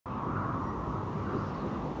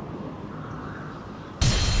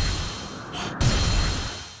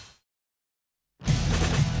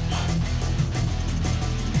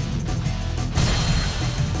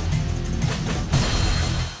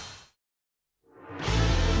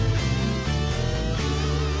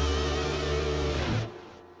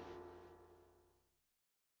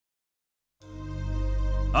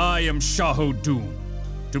I am Xiahou Dun.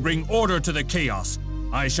 To bring order to the chaos,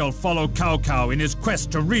 I shall follow Cao Cao in his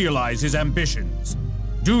quest to realize his ambitions.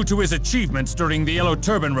 Due to his achievements during the Yellow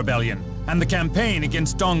Turban Rebellion and the campaign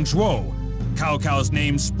against Dong Zhuo, Cao Cao's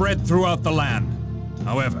name spread throughout the land.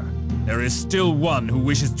 However, there is still one who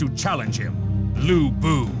wishes to challenge him, Lu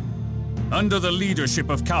Bu. Under the leadership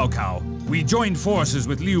of Cao Cao, we joined forces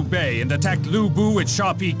with Liu Bei and attacked Lu Bu at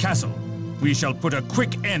Xia Pi Castle. We shall put a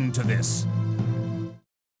quick end to this.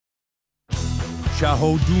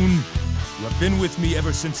 Xiahou Dun, you have been with me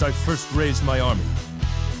ever since I first raised my army.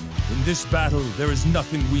 In this battle, there is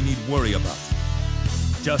nothing we need worry about.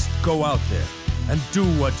 Just go out there and do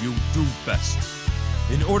what you do best.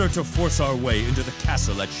 In order to force our way into the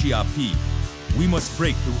castle at Xia Pi, we must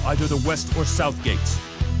break through either the west or south gates.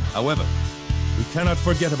 However, we cannot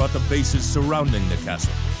forget about the bases surrounding the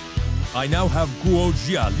castle. I now have Guo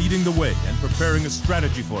Jia leading the way and preparing a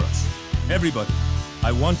strategy for us. Everybody,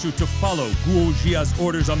 I want you to follow Guo Jia's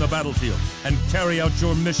orders on the battlefield and carry out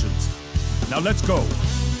your missions. Now let's go!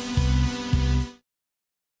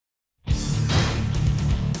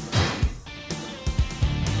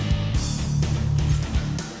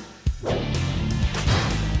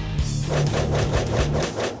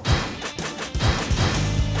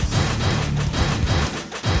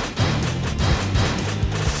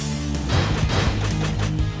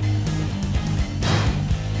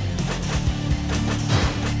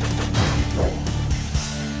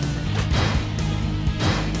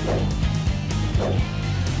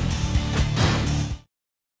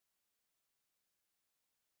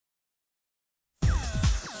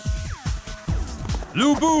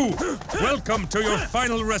 Lu Bu, welcome to your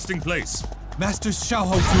final resting place. Master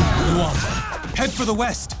Xiahou Dun, Yuan, head for the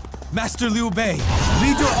west. Master Liu Bei,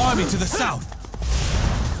 lead your army to the south.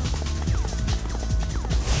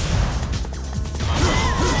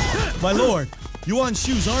 My lord, Yuan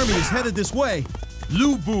Shu's army is headed this way.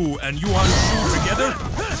 Lu Bu and Yuan Shu together?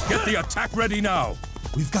 Get the attack ready now.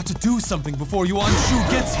 We've got to do something before Yuan Shu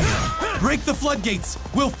gets here. Break the floodgates.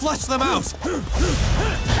 We'll flush them out.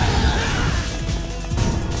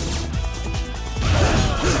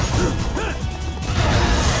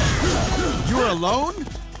 You're alone?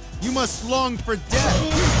 You must long for death.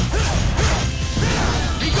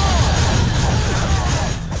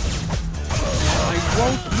 I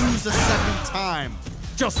won't lose a second time.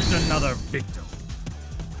 Just another victim.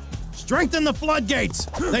 Strengthen the floodgates!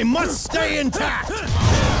 They must stay intact!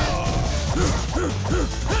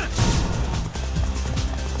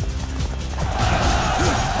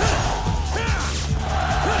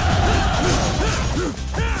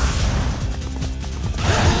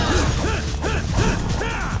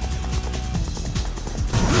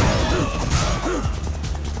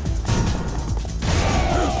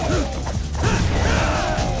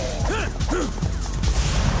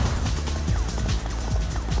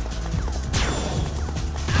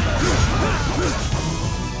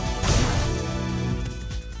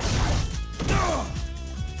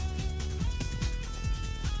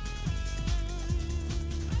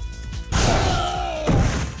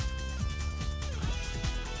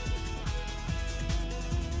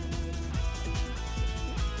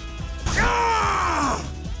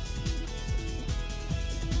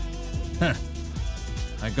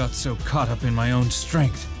 I got so caught up in my own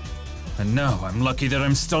strength. And now I'm lucky that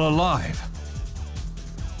I'm still alive.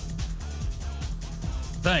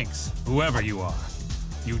 Thanks, whoever you are.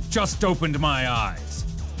 You just opened my eyes.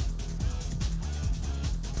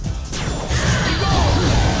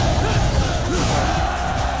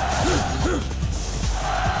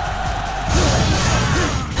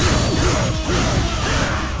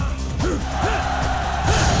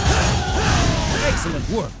 Excellent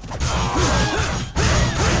work.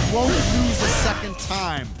 Won't lose a second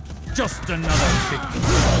time. Just another victim.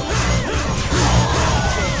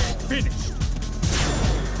 Finished.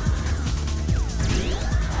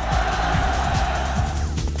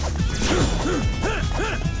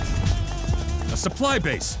 A supply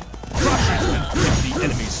base. Crush it and break the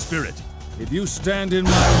enemy's spirit. If you stand in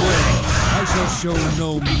my way, I shall show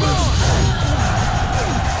no mercy.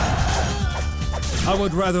 I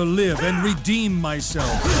would rather live and redeem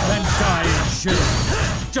myself than die in shame.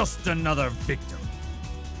 Just another victim.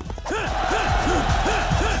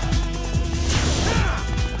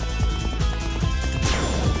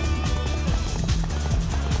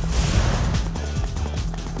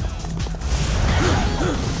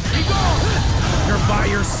 You're by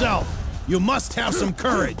yourself. You must have some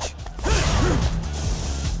courage. We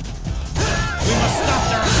must stop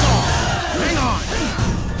their assault. Hang on.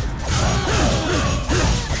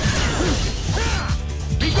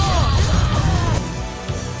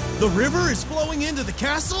 The river is flowing into the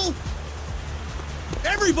castle?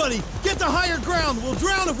 Everybody, get to higher ground! We'll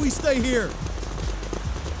drown if we stay here!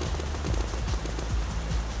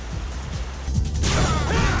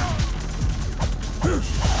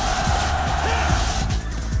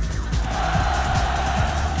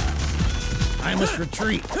 I must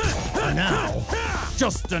retreat. For now.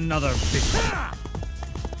 Just another victory.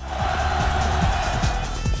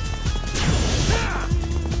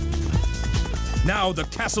 Now the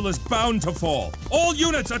castle is bound to fall. All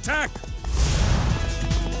units attack!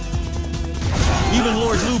 Even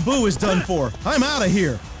Lord Lu Bu is done for. I'm out of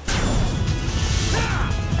here.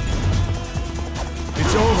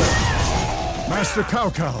 It's over. Master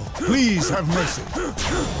Cao Cao, please have mercy.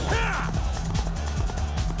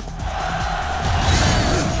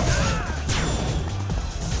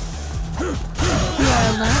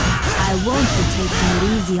 I won't be taking it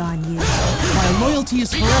easy on you. My loyalty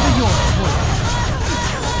is forever yours, Lord.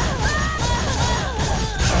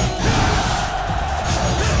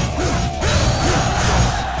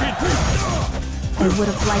 I would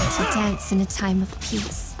have liked to dance in a time of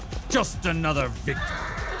peace. Just another victory.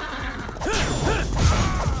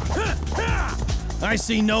 I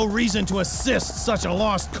see no reason to assist such a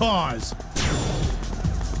lost cause.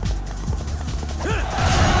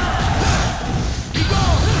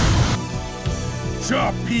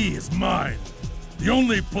 Xia Pi is mine. The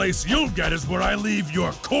only place you'll get is where I leave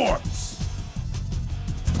your corpse.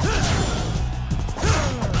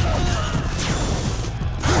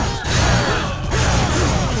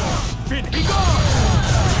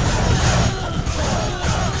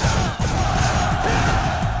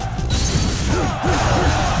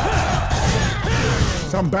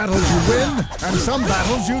 Some battles you win, and some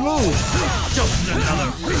battles you lose. Just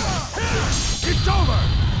another victory. It's over!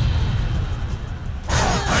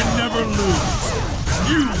 I never lose.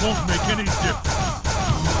 You won't make any difference.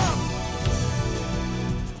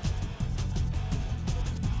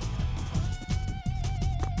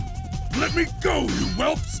 Let me go, you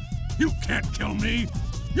whelps! You can't kill me.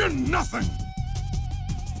 You're nothing.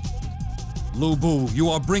 Lu Bu, you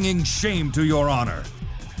are bringing shame to your honor.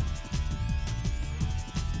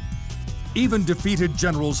 Even defeated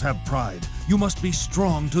generals have pride. You must be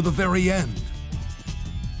strong to the very end.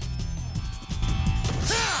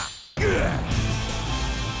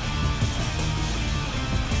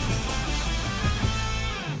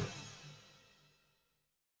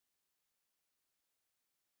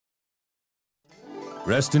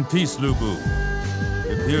 Rest in peace, Lu Bu.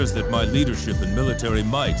 It appears that my leadership and military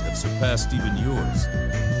might have surpassed even yours.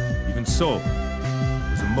 Even so,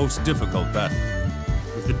 it was a most difficult battle.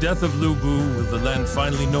 With the death of Lu Bu, will the land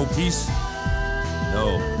finally know peace?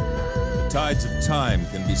 No. The tides of time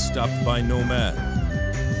can be stopped by no man.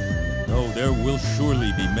 No, there will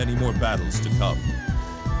surely be many more battles to come.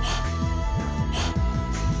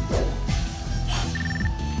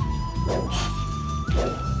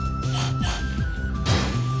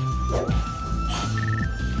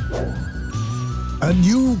 A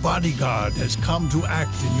new bodyguard has come to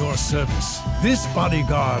act in your service. This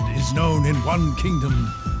bodyguard is known in one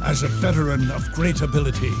kingdom as a veteran of great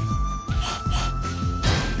ability.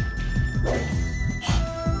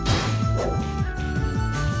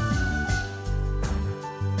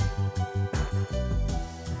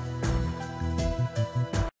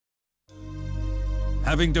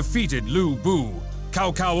 Having defeated Lu Bu,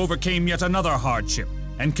 Cao Cao overcame yet another hardship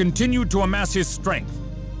and continued to amass his strength.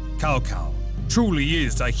 Cao Cao truly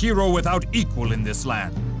is a hero without equal in this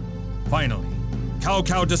land. Finally, Cao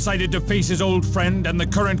Cao decided to face his old friend and the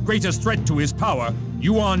current greatest threat to his power,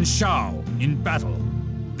 Yuan Shao, in battle.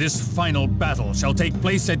 This final battle shall take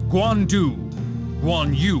place at Guan.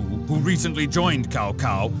 Guan Yu, who recently joined Cao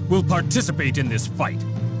Cao, will participate in this fight.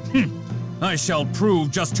 I shall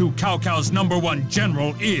prove just who Cao Cao's #1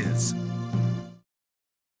 general is.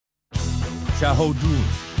 Xiahou Dun,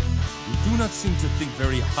 you do not seem to think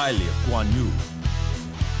very highly of Guan Yu.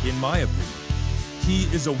 In my opinion, he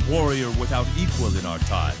is a warrior without equal in our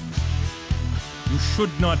times. You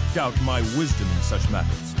should not doubt my wisdom in such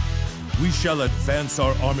matters. We shall advance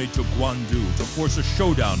our army to Guandu to force a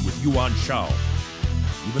showdown with Yuan Shao.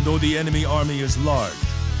 Even though the enemy army is large,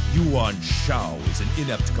 Yuan Shao is an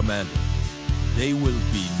inept commander. They will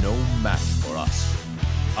be no match for us.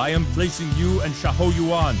 I am placing you and Xiahou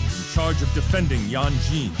Yuan in charge of defending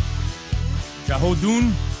Yanjin. Xiahou Dun,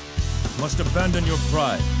 you must abandon your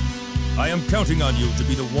pride. I am counting on you to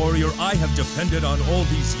be the warrior I have depended on all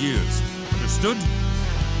these years. Understood?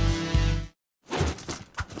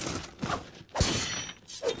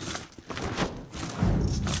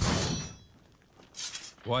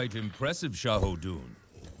 Quite impressive, Xiahou Dun.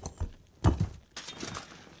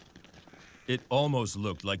 It almost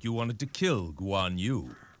looked like you wanted to kill Guan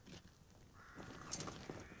Yu.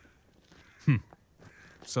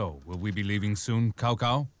 So, will we be leaving soon, Cao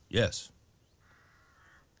Cao? Yes.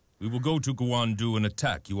 We will go to Guan and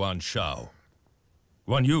attack Yuan Shao.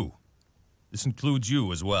 Guan Yu, this includes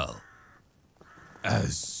you as well.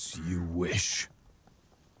 As you wish.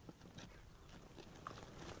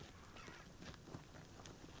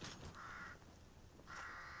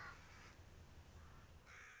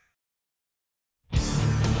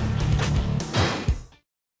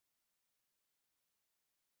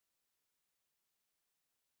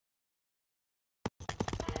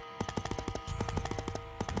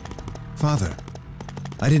 Father,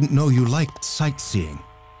 I didn't know you liked sightseeing.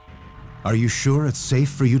 Are you sure it's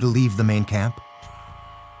safe for you to leave the main camp?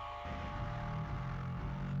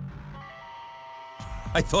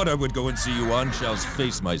 I thought I would go and see Yuan Shao's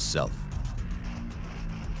face myself.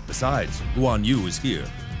 Besides, Guan Yu is here.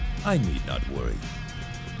 I need not worry.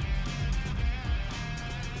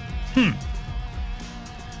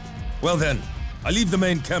 Well then, I leave the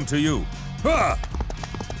main camp to you. Ha!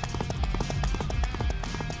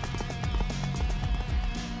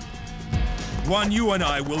 Guan Yu and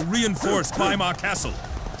I will reinforce Baima Castle,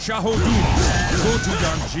 Xiahou Dun, go to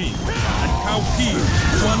Yanjing, and Cao Pi,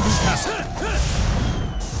 Guandu Castle.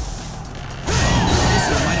 This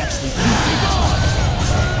might actually be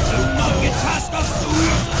do not get past us,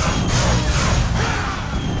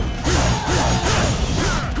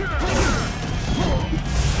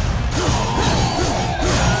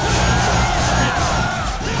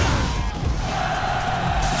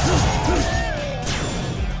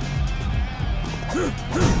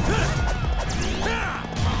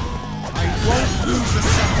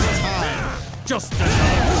 Just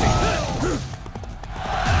another.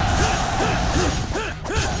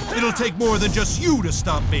 It'll take more than just you to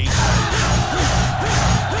stop me.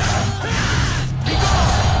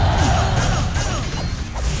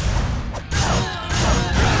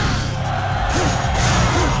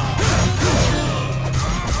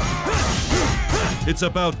 It's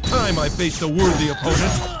about time I faced a worthy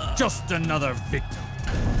opponent. Just another victim.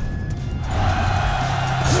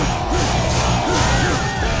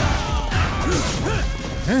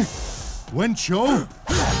 Eh? Wen Chou?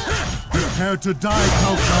 Prepare to die,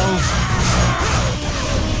 Cao Cao.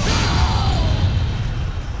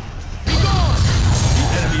 The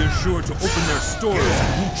enemy is sure to open their stores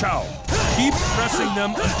in Wu Chao. Keep pressing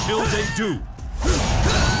them until they do.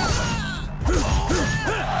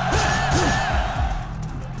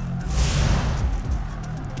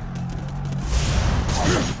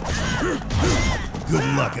 Good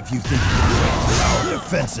luck if you think you can break through our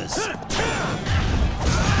defenses.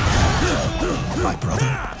 My brother,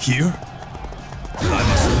 here? I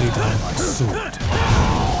must lay down my sword.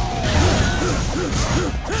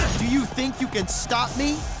 Do you think you can stop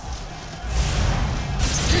me?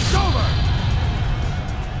 It's over!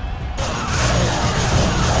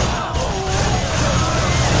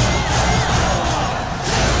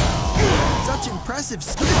 Such impressive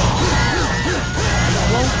skill. You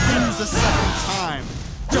won't lose a second time.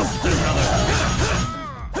 Just another.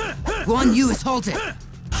 Guan Yu is halted.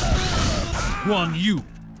 Guan Yu.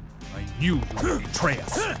 I knew you would betray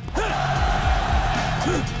us.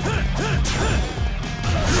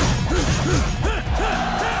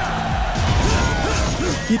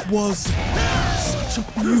 It was such a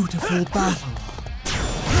beautiful battle.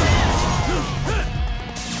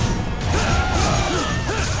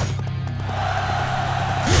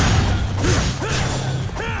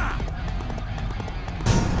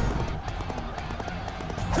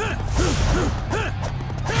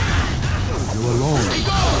 You're alone.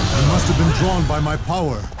 You must have been drawn by my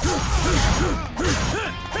power.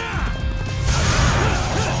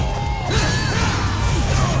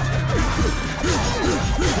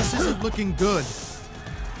 This isn't looking good.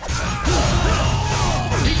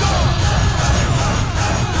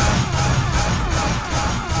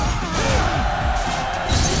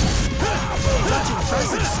 Such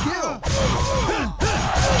impressive skill.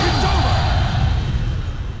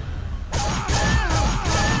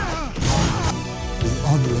 The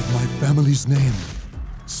honor of my family's name,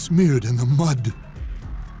 smeared in the mud.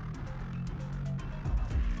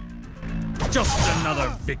 Just another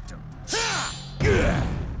victim.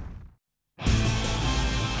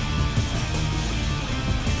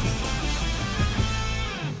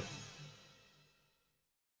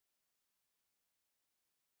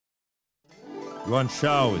 Yuan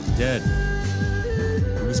Shao is dead.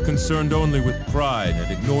 He was concerned only with pride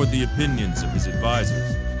and ignored the opinions of his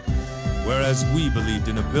advisors. Whereas we believed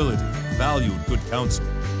in ability, valued good counsel.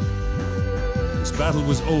 This battle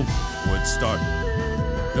was over before it started.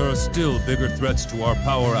 There are still bigger threats to our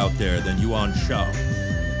power out there than Yuan Shao.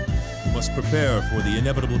 We must prepare for the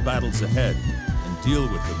inevitable battles ahead and deal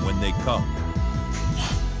with them when they come.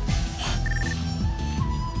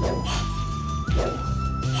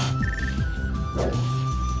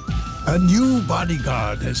 A new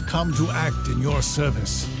bodyguard has come to act in your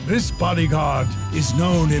service. This bodyguard is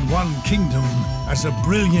known in one kingdom as a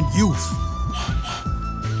brilliant youth.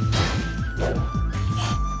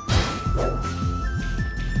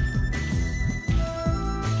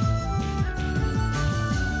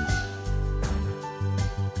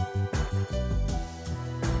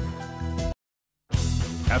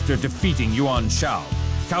 After defeating Yuan Shao,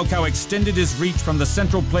 Cao Cao extended his reach from the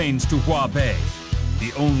central plains to Huabei.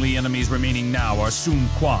 The only enemies remaining now are Sun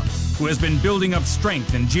Quan, who has been building up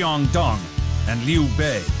strength in Jiangdong, and Liu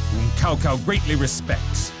Bei, whom Cao Cao greatly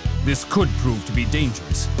respects. This could prove to be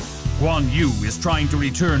dangerous. Guan Yu is trying to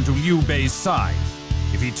return to Liu Bei's side.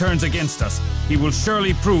 If he turns against us, he will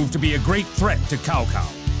surely prove to be a great threat to Cao Cao.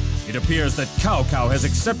 It appears that Cao Cao has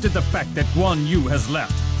accepted the fact that Guan Yu has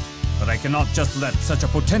left. But I cannot just let such a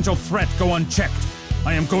potential threat go unchecked.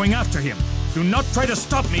 I am going after him. Do not try to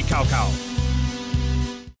stop me, Cao Cao.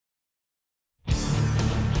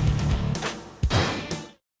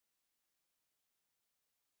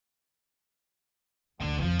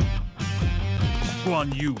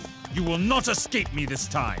 Guan Yu, you will not escape me this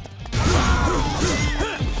time.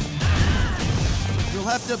 You'll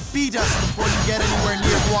have to beat us before you get anywhere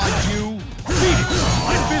near Guan Yu. Beat it!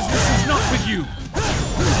 My business is not with you.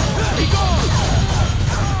 Be gone!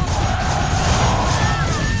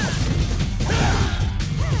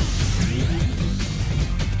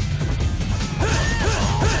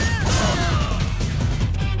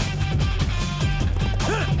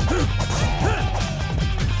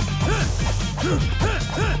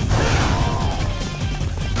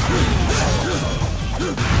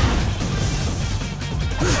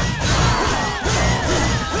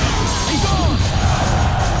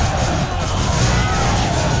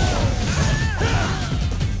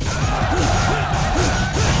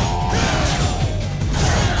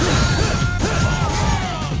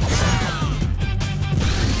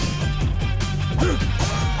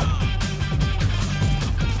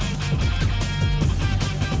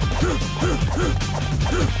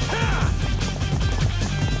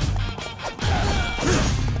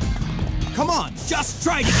 Come on, just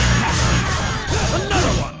try to get past me.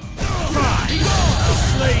 Another one. Try. I'll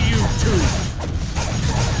slay you too.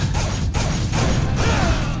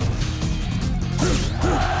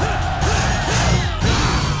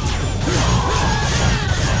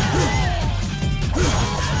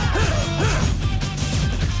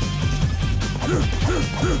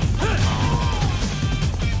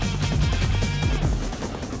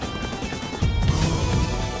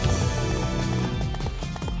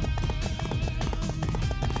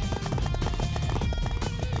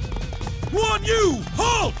 Guan Yu,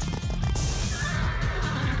 halt!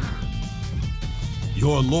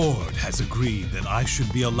 Your lord has agreed that I should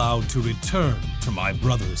be allowed to return to my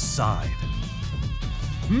brother's side.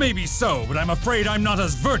 Maybe so, but I'm afraid I'm not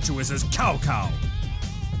as virtuous as Cao Cao.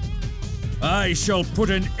 I shall put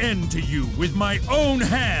an end to you with my own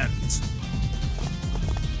hands.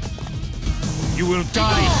 You will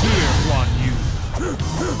die here, Guan Yu.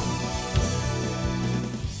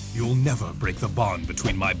 You'll never break the bond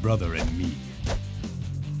between my brother and me.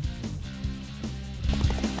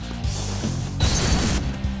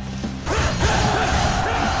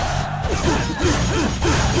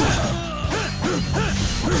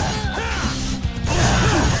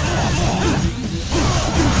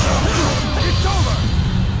 It's over!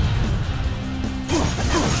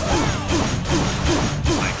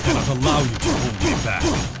 I cannot allow you to hold me back.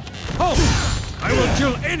 Halt! I will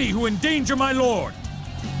kill any who endanger my lord!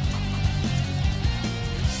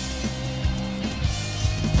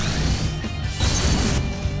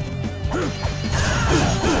 It's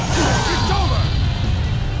over!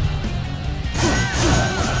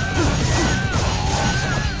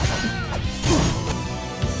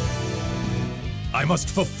 I must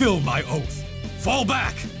fulfill my oath. Fall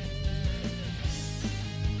back!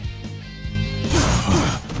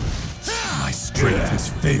 My strength has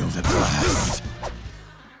failed at last.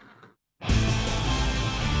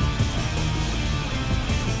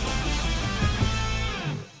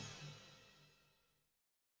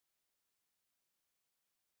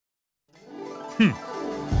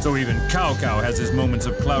 So even Cao Cao has his moments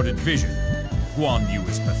of clouded vision. Guan Yu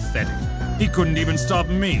is pathetic. He couldn't even stop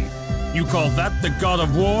me. You call that the god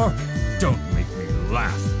of war? Don't make me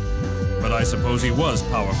laugh. But I suppose he was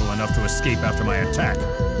powerful enough to escape after my attack.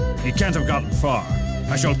 He can't have gotten far.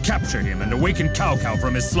 I shall capture him and awaken Cao Cao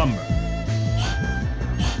from his slumber.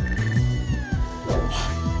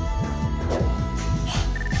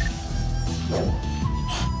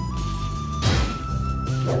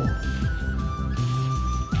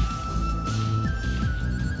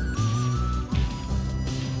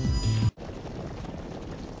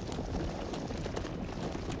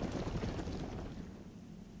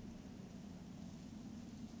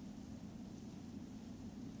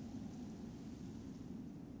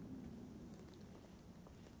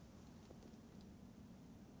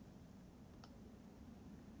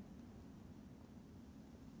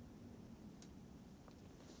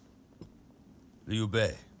 Liu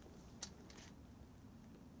Bei.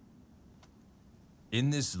 In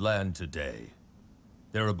this land today,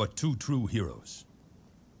 there are but two true heroes.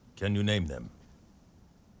 Can you name them?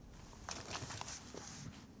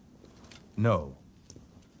 No.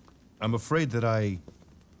 I'm afraid that I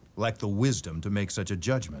lack the wisdom to make such a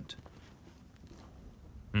judgment.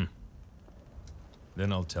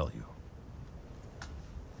 Then I'll tell you.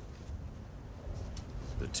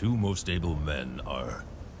 The two most able men are...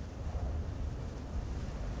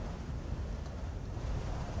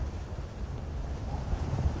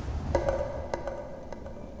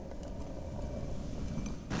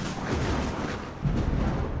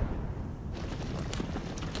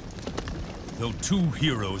 Though two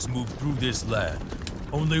heroes move through this land,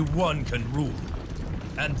 only one can rule.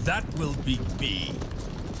 And that will be me.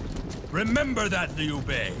 Remember that, Liu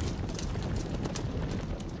Bei!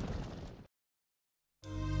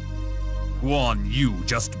 Guan Yu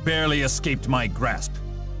just barely escaped my grasp.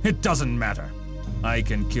 It doesn't matter. I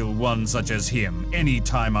can kill one such as him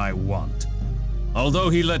anytime I want.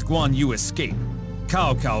 Although he let Guan Yu escape,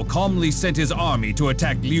 Cao Cao calmly sent his army to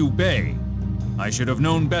attack Liu Bei. I should have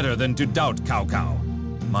known better than to doubt Cao Cao.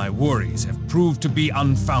 My worries have proved to be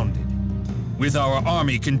unfounded. With our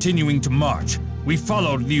army continuing to march, we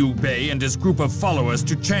followed Liu Bei and his group of followers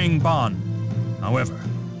to Chang Ban. However,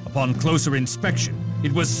 upon closer inspection,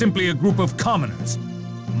 it was simply a group of commoners.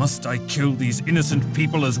 Must I kill these innocent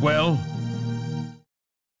people as well?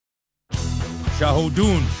 Xiahou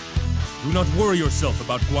Dun, do not worry yourself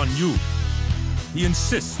about Guan Yu. He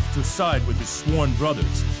insists to side with his sworn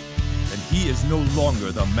brothers, and he is no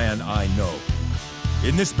longer the man I know.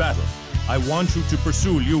 In this battle, I want you to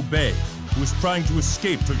pursue Liu Bei, who is trying to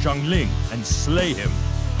escape to Zhangling, and slay him.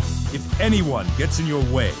 If anyone gets in your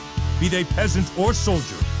way, be they peasant or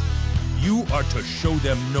soldier, you are to show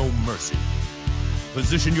them no mercy.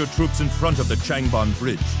 Position your troops in front of the Chang Ban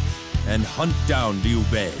bridge, and hunt down Liu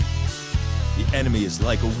Bei. The enemy is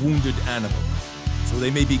like a wounded animal, so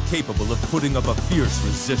they may be capable of putting up a fierce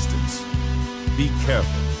resistance. Be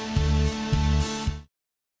careful.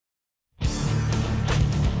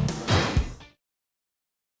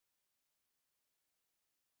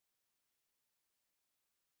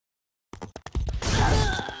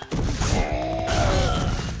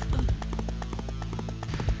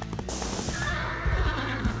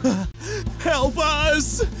 Help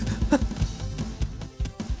us!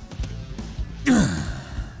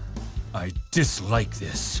 I dislike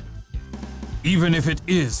this. Even if it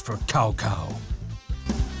is for Cao Cao.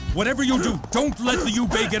 Whatever you do, don't let the Liu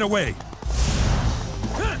Bei get away!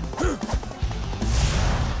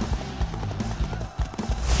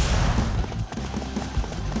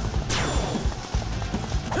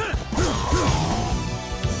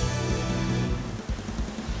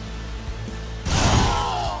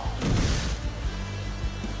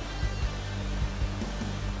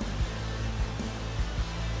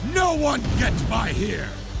 No one gets by here!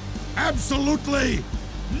 Absolutely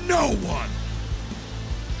no one!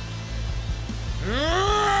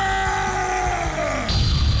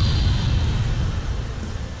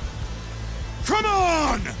 Come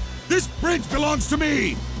on! This bridge belongs to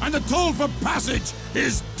me, and the toll for passage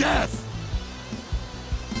is death!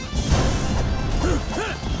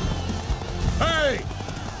 Hey!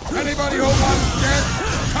 Anybody who wants death,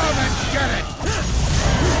 come and get it!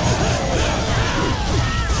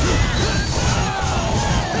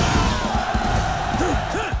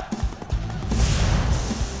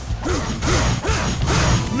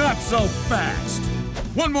 Not so fast!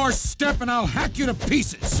 One more step and I'll hack you to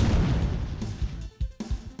pieces!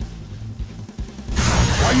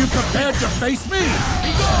 Are you prepared to face me?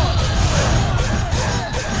 Be gone!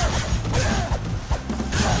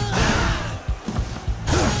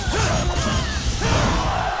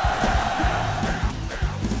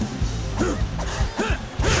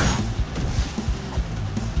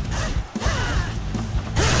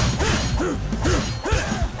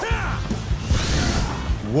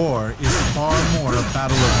 War is far more a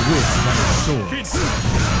battle of wits than of swords.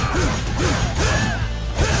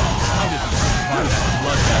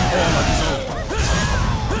 Blood had all of his own.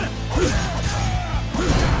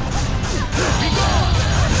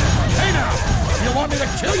 Hey now! You want me to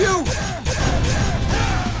kill you?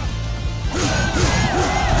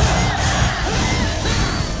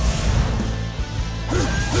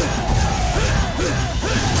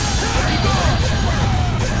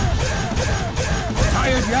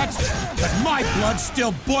 Tired yet? But my blood's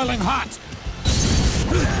still boiling hot!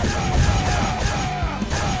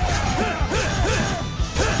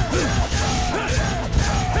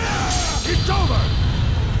 It's over!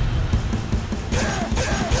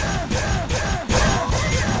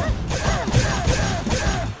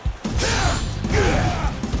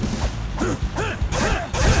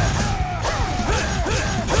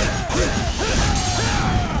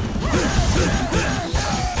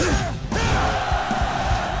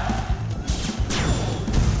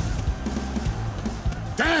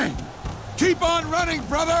 Dang! Keep on running,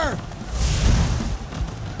 brother!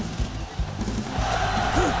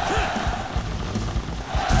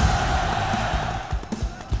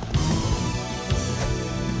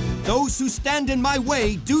 Those who stand in my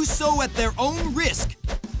way do so at their own risk.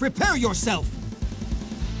 Prepare yourself.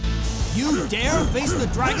 You dare face the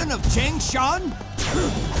dragon of Chang Shan?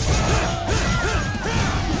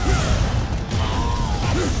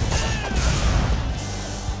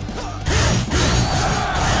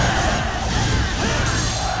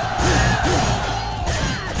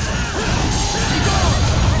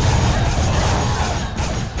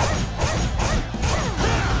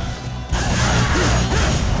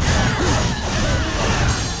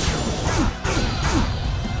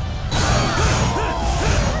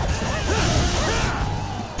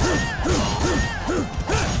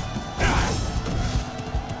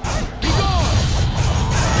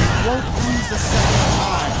 The second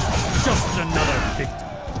time. Just another victim.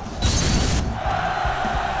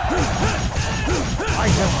 I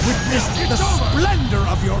have witnessed the splendor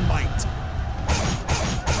of your might.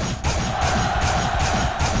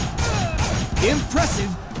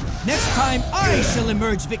 Impressive. Next time I shall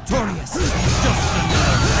emerge victorious. Just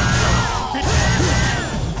another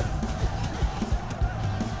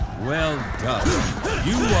Well done.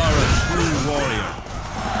 You are a true warrior.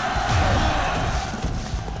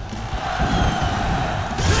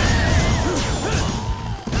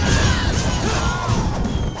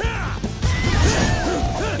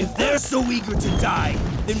 If they're so eager to die,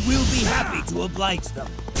 then we'll be happy to oblige them.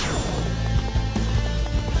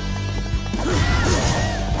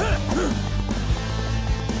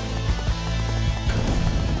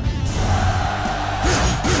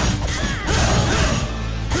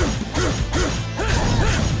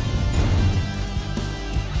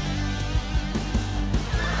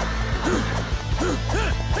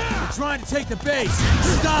 They're trying to take the base!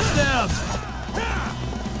 Stop them!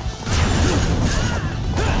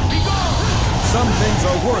 Some things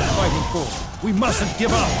are worth fighting for. We mustn't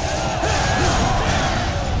give up.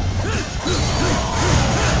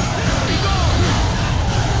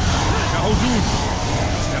 Xiahou Dun,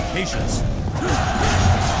 just have patience.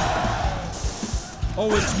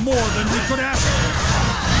 Oh, it's more than we could ask for.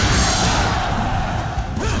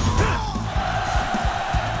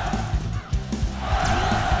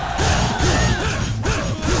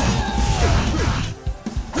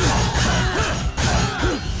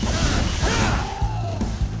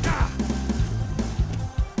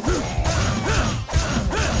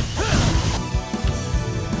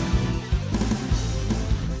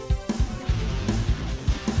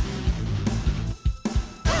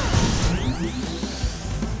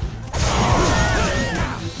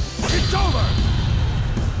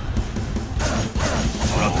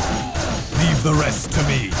 Leave the rest to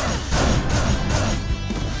me.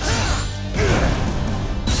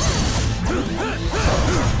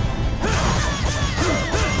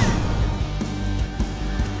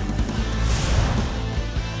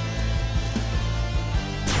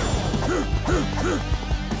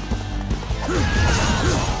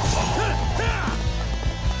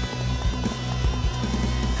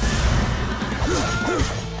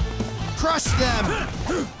 Crush them!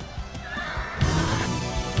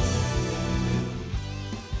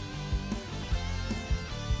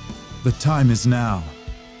 The time is now.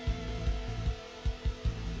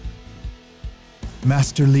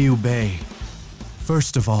 Master Liu Bei,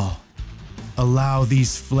 first of all, allow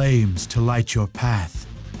these flames to light your path.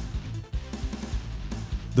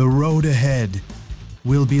 The road ahead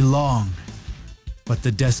will be long, but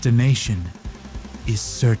the destination is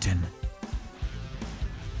certain.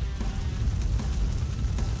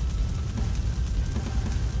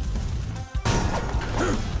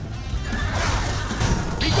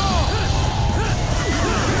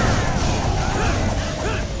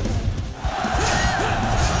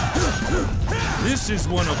 is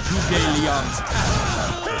one of Zhuge Liang's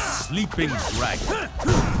talents, the sleeping dragon.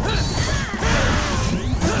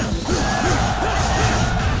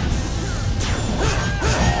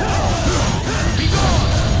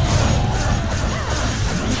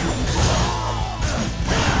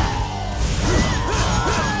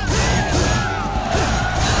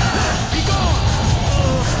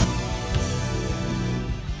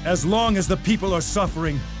 As long as the people are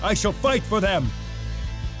suffering, I shall fight for them.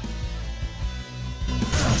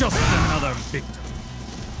 Just another victim.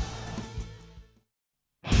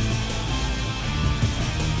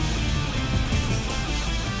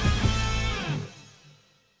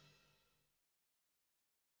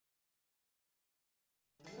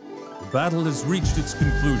 The battle has reached its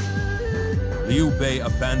conclusion. Liu Bei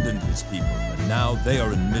abandoned his people, and now they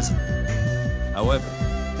are in misery. However,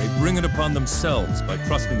 they bring it upon themselves by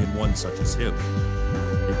trusting in one such as him.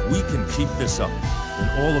 If we can keep this up, then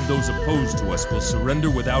all of those opposed to us will surrender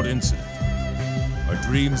without incident. Our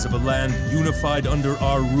dreams of a land unified under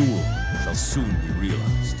our rule shall soon be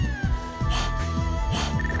realized.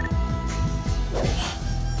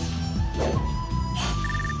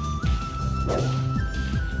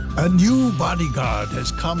 A new bodyguard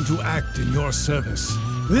has come to act in your service.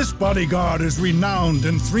 This bodyguard is renowned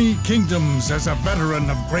in 3 kingdoms as a veteran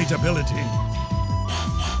of great ability.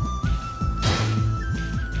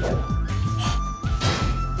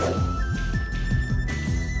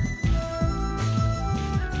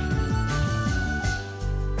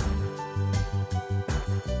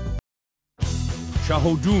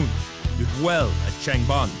 Xiahou Dun did well at Chang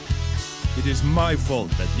Ban. It is my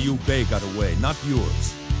fault that Liu Bei got away, not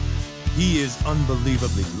yours. He is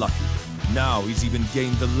unbelievably lucky. Now he's even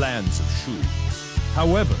gained the lands of Shu.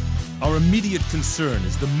 However, our immediate concern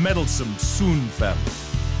is the meddlesome Sun family.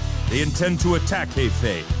 They intend to attack He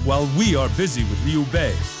Fei, while we are busy with Liu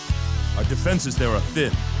Bei. Our defenses there are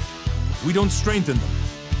thin. If we don't strengthen them,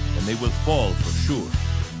 then they will fall for sure.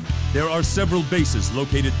 There are several bases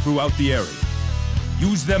located throughout the area.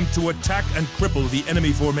 Use them to attack and cripple the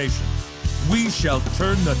enemy formation. We shall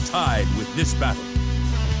turn the tide with this battle.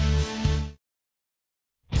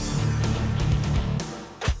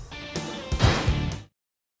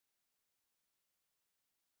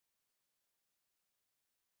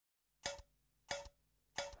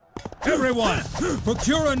 Everyone,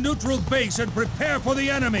 procure a neutral base and prepare for the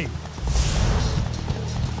enemy!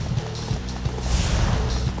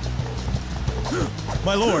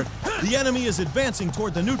 My lord, the enemy is advancing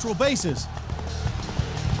toward the neutral bases.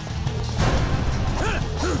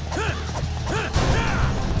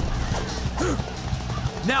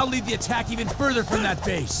 Now lead the attack even further from that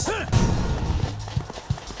base.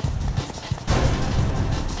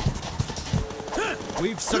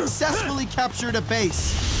 We've successfully captured a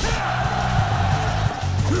base.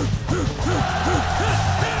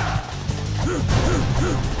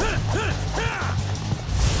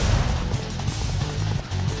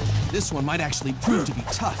 This one might actually prove to be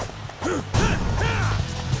tough.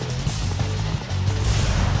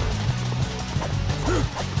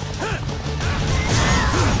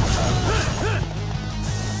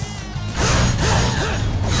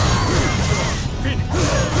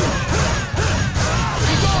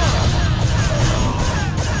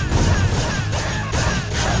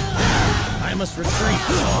 I must retreat.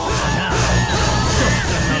 Now, just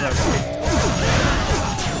another victim.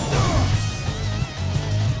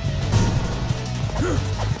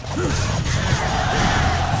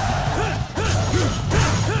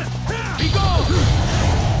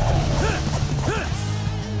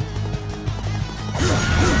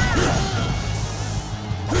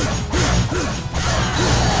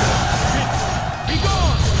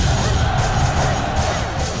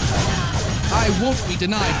 I won't be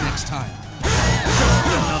denied next time.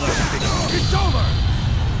 Another victim. It's over!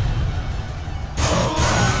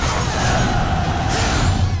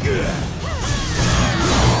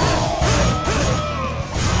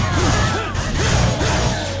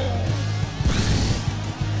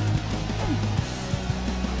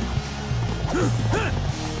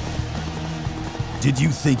 Did you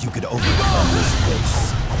think you could overcome this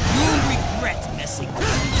place? You'll regret messing with me.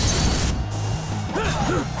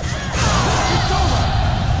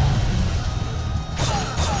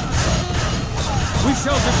 We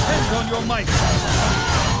shall depend on your might.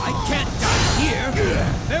 I can't die here.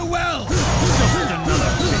 Farewell. Just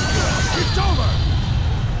another victim. It's over!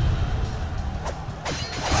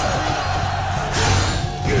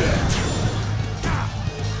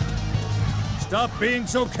 Stop being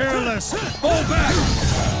so careless. Fall back.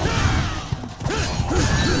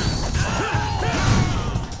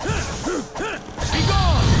 Be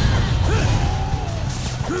gone!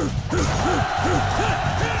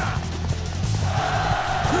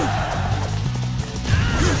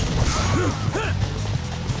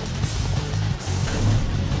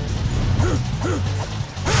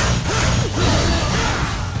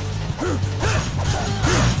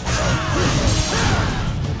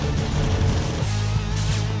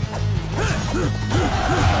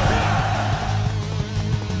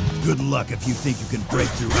 Good luck if you think you can break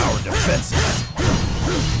through our defenses.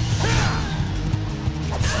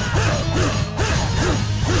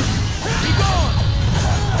 Be gone!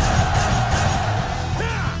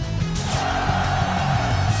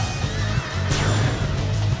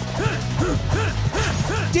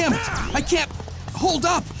 Damn it! I can't hold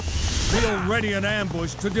up! We'll ready an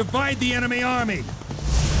ambush to divide the enemy army!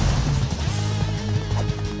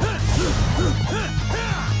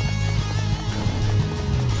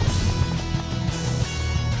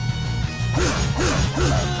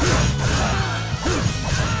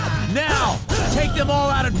 Now! Take them all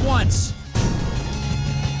out at once!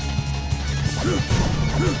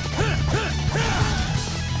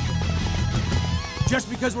 Just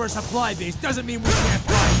because we're a supply base doesn't mean we can't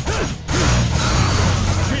fight!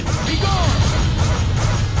 Be gone!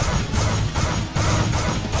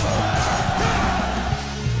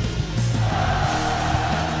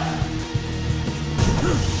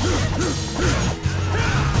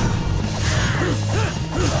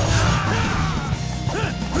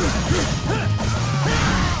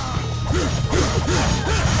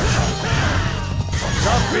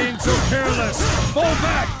 Stop being so careless! Fall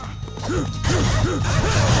back!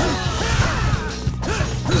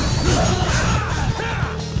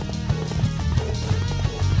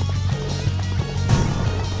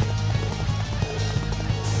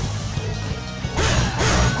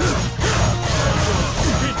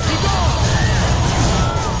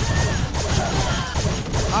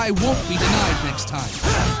 I won't be denied next time.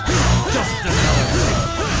 Just another thing.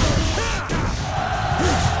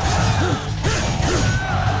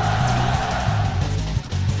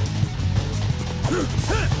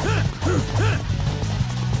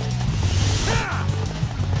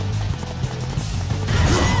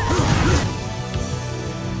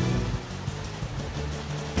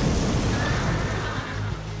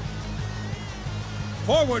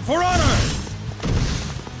 Forward for honor!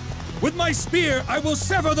 With my spear, I will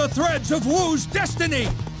sever the threads of Wu's destiny!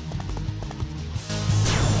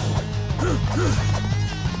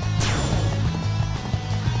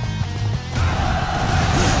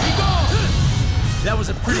 That was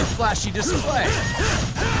a pretty flashy display.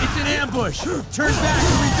 It's an ambush. Turn back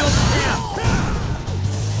and rebuild the camp.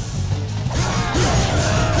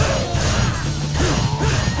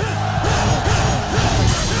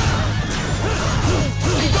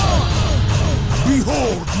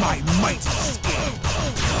 Behold my mighty skill!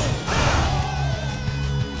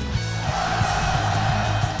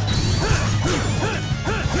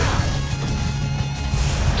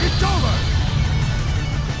 It's over!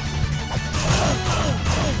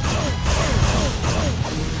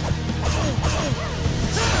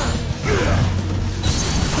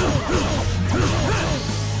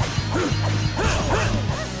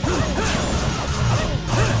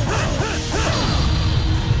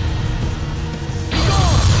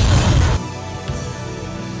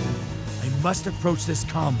 Must approach this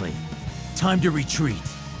calmly. Time to retreat.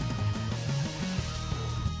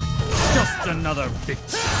 Just another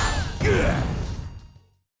victory.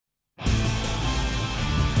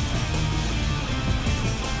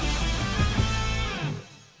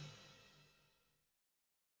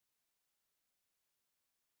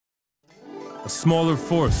 A smaller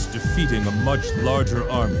force defeating a much larger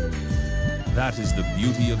army. That is the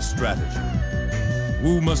beauty of strategy.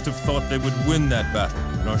 Wu must have thought they would win that battle,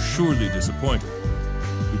 and are surely disappointed.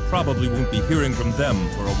 We probably won't be hearing from them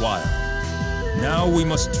for a while. Now we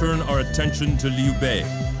must turn our attention to Liu Bei.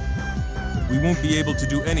 But we won't be able to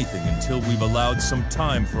do anything until we've allowed some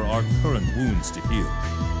time for our current wounds to heal.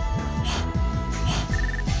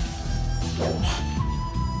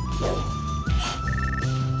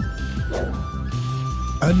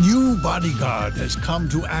 A new bodyguard has come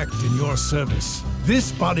to act in your service.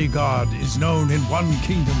 This bodyguard is known in one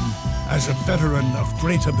kingdom as a veteran of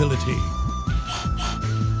great ability.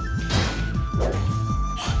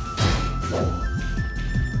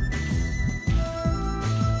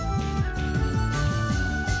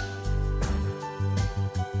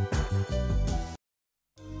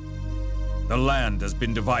 The land has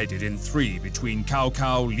been divided in three between Cao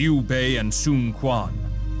Cao, Liu Bei, and Sun Quan.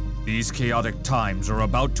 These chaotic times are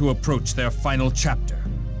about to approach their final chapter.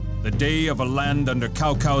 The day of a land under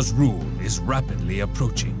Cao Cao's rule is rapidly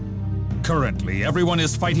approaching. Currently, everyone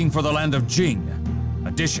is fighting for the land of Jing.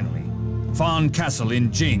 Additionally, Fan Castle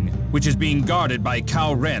in Jing, which is being guarded by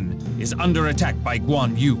Cao Ren, is under attack by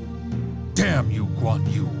Guan Yu. Damn you, Guan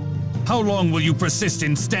Yu! How long will you persist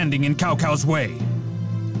in standing in Cao Cao's way?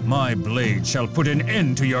 My blade shall put an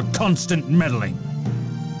end to your constant meddling.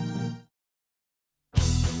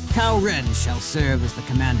 Cao Ren shall serve as the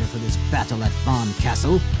commander for this battle at Fan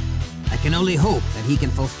Castle. I can only hope that he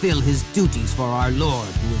can fulfill his duties for our lord,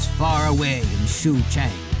 who is far away in Shu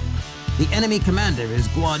Chang. The enemy commander is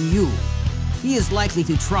Guan Yu. He is likely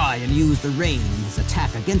to try and use the rain in his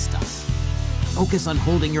attack against us. Focus on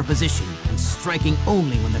holding your position and striking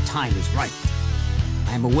only when the time is right.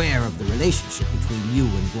 I am aware of the relationship between you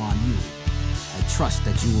and Guan Yu. I trust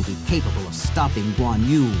that you will be capable of stopping Guan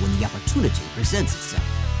Yu when the opportunity presents itself.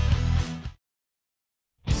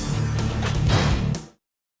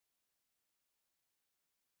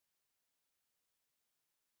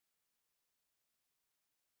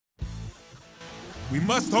 We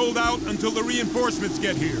must hold out until the reinforcements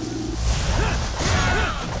get here.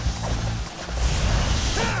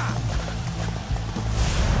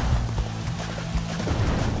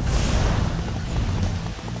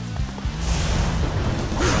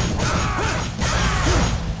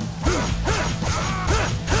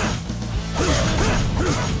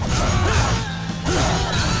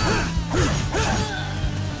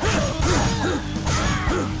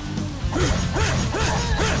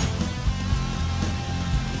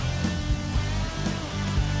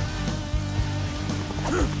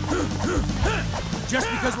 Just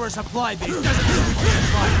because we're a supply base doesn't mean we can't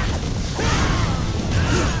fight.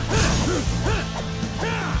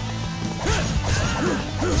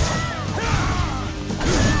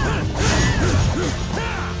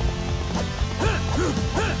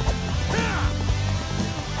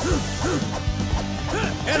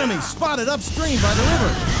 Enemy spotted upstream by the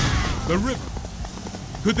river. The river?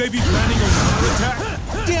 Could they be planning a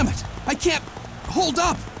counterattack? Damn it! I can't hold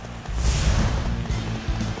up!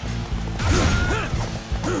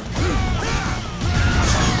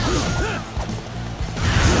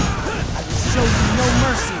 Show you no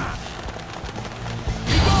mercy.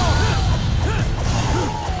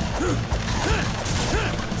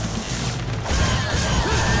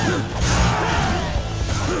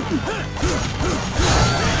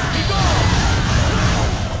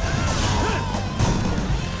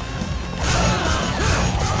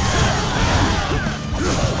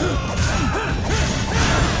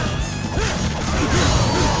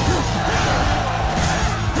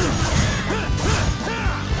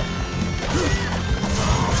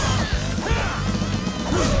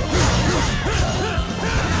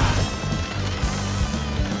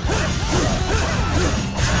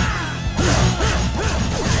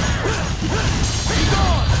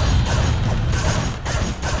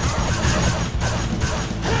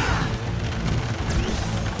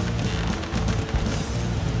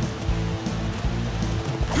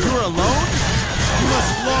 Alone? You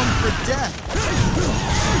must long for death.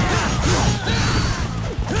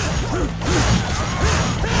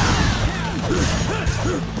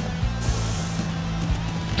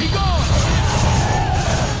 Be gone!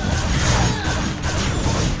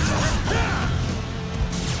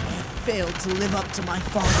 I failed to live up to my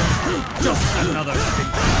father. Just another thing.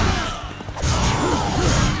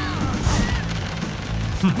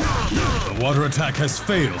 The water attack has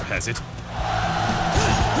failed, has it?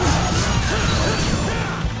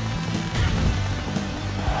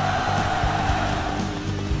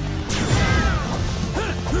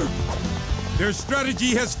 Their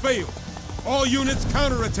strategy has failed. All units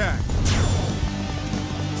counterattack.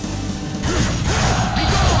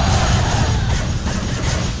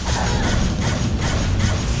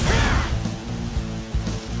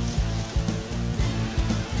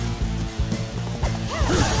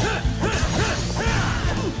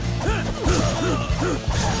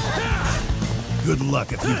 Good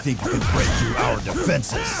luck if you think you can break through our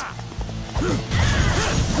defenses.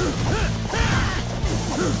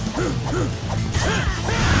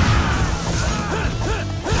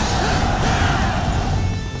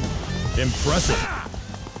 Impressive.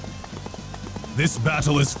 This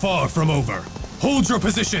battle is far from over. Hold your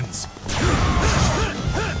positions.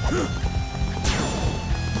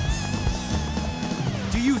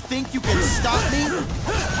 Do you think you can stop me?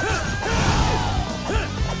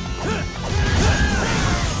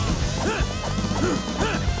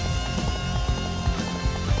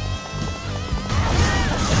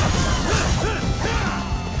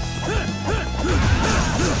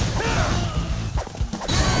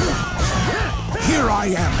 Here I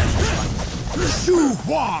am, everyone. Xu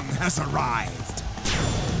Huang has arrived.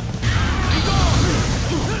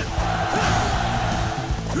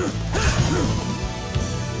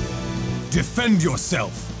 Defend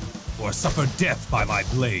yourself, or suffer death by my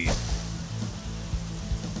blade.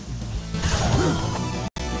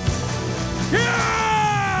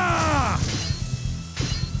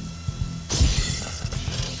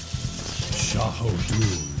 Xiahou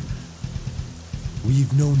Dun.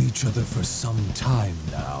 We've known each other for some time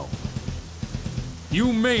now.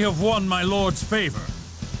 You may have won my lord's favor,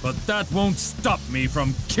 but that won't stop me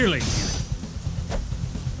from killing you.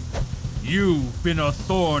 You've been a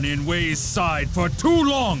thorn in Wei's side for too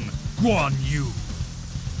long, Guan Yu.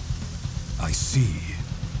 I see.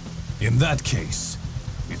 In that case,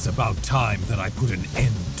 it's about time that I put an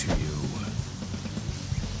end to you.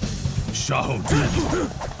 Xiahou Dun,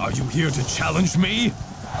 are you here to challenge me?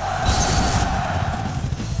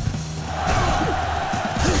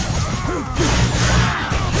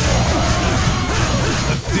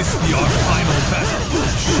 Let this be our final battle,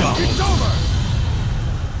 Xiahou. It's over!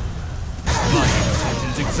 My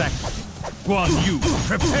intentions exactly. Guan Yu,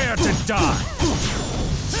 prepare to die!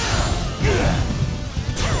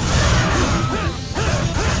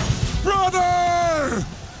 Brother!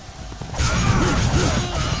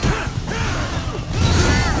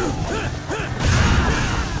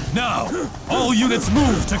 Now, all units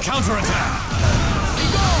move to counterattack!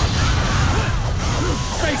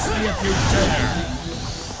 Face me if you dare!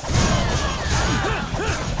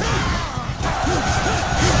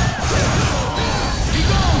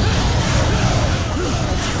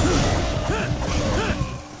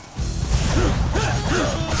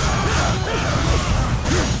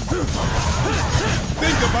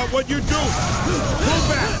 Think about what you do! Pull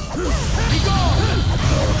back! Be gone!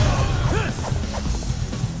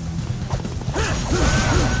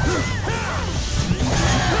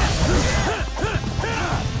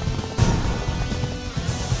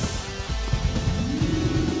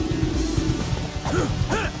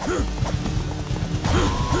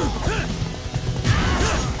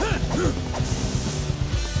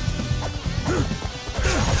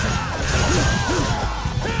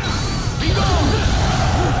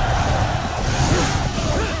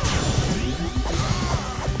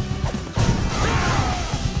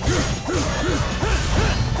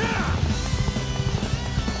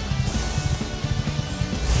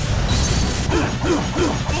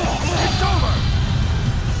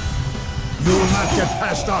 You will not get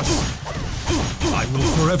past us! I will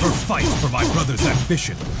forever fight for my brother's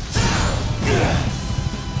ambition.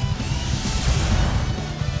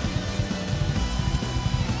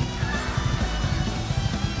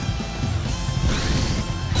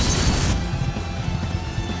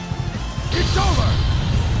 It's over!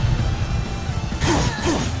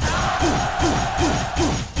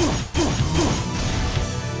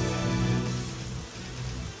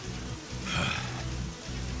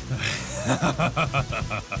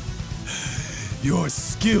 Your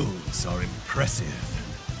skills are impressive.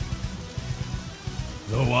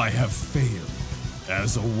 Though I have failed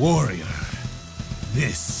as a warrior,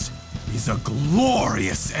 this is a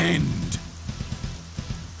glorious end.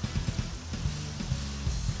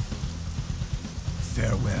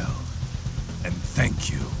 Farewell, and thank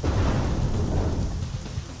you.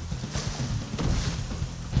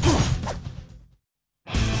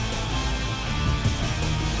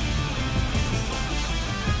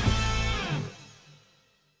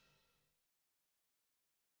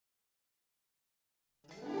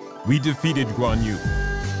 We defeated Guan Yu.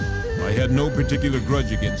 I had no particular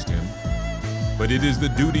grudge against him, but it is the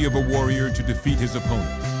duty of a warrior to defeat his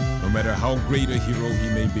opponent, no matter how great a hero he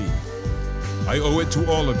may be. I owe it to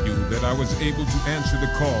all of you that I was able to answer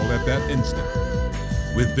the call at that instant.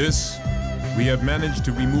 With this, we have managed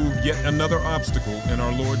to remove yet another obstacle in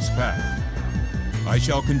our Lord's path. I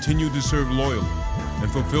shall continue to serve loyally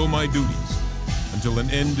and fulfill my duties until an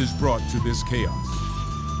end is brought to this chaos.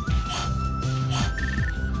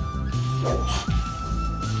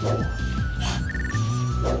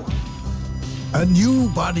 A new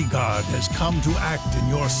bodyguard has come to act in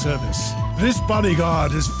your service. This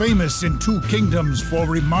bodyguard is famous in 2 kingdoms for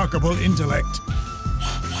remarkable intellect.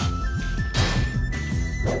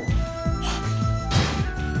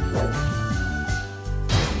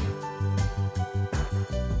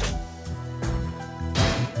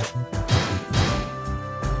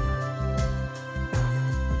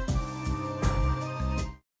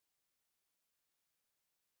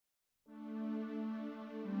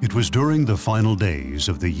 It was during the final days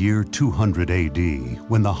of the year 200 AD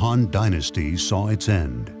when the Han Dynasty saw its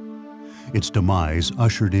end. Its demise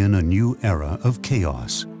ushered in a new era of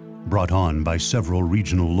chaos, brought on by several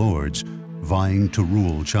regional lords vying to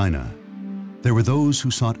rule China. There were those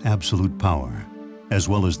who sought absolute power, as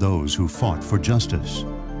well as those who fought for justice,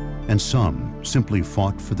 and some simply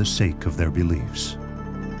fought for the sake of their beliefs.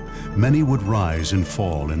 Many would rise and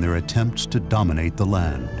fall in their attempts to dominate the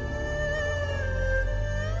land.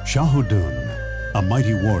 Xiahou Dun, a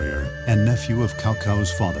mighty warrior and nephew of Cao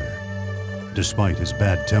Cao's father. Despite his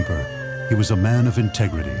bad temper, he was a man of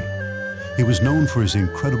integrity. He was known for his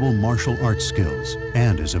incredible martial arts skills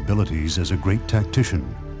and his abilities as a great tactician.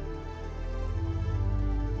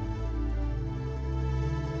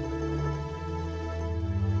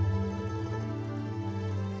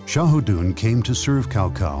 Xiahou Dun came to serve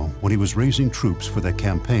Cao Cao when he was raising troops for the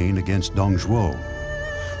campaign against Dongzhuo.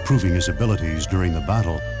 Proving his abilities during the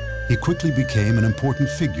battle, he quickly became an important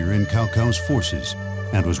figure in Cao Cao's forces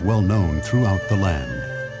and was well known throughout the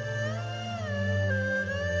land.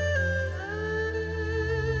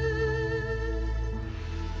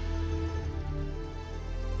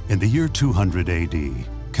 In the year 200 AD,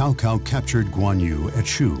 Cao Cao captured Guan Yu at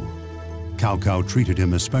Shu. Cao Cao treated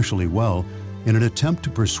him especially well in an attempt to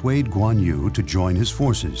persuade Guan Yu to join his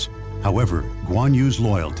forces. However, Guan Yu's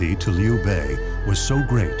loyalty to Liu Bei was so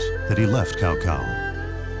great that he left Cao Cao.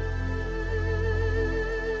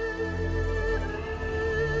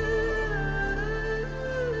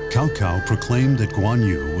 Cao Cao proclaimed that Guan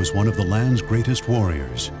Yu was one of the land's greatest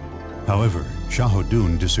warriors. However, Xiahou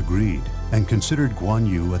Dun disagreed and considered Guan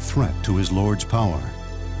Yu a threat to his lord's power.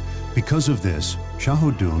 Because of this,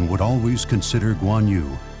 Xiahou Dun would always consider Guan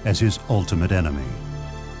Yu as his ultimate enemy.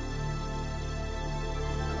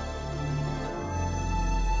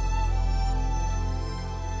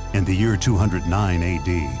 In the year 209 AD,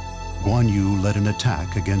 Guan Yu led an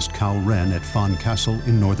attack against Cao Ren at Fan Castle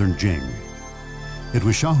in northern Jing. It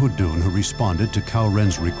was Xiahou Dun who responded to Cao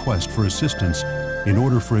Ren's request for assistance in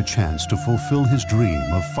order for a chance to fulfill his dream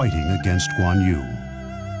of fighting against Guan Yu.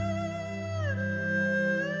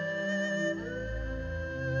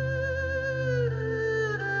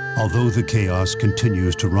 Although the chaos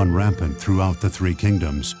continues to run rampant throughout the three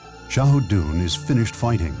kingdoms, Xiahou Dun is finished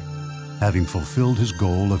fighting. Having fulfilled his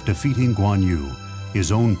goal of defeating Guan Yu,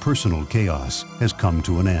 his own personal chaos has come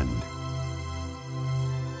to an end.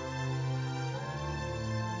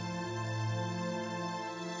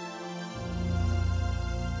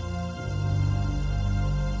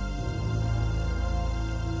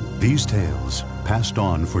 These tales, passed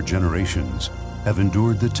on for generations, have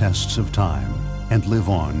endured the tests of time and live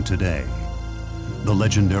on today. The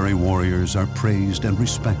legendary warriors are praised and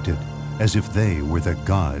respected as if they were the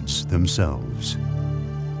gods themselves.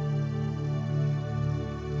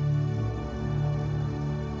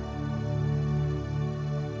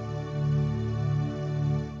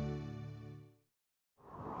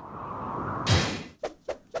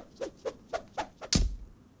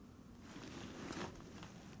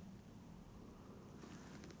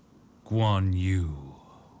 Guan Yu,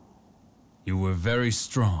 you were very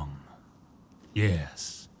strong.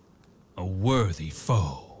 Yes, a worthy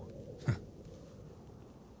foe.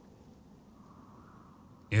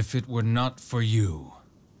 If it were not for you,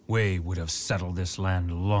 Wei would have settled this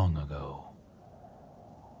land long ago.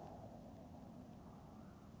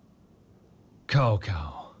 Cao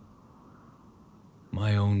Cao,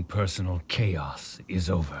 my own personal chaos is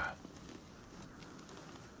over.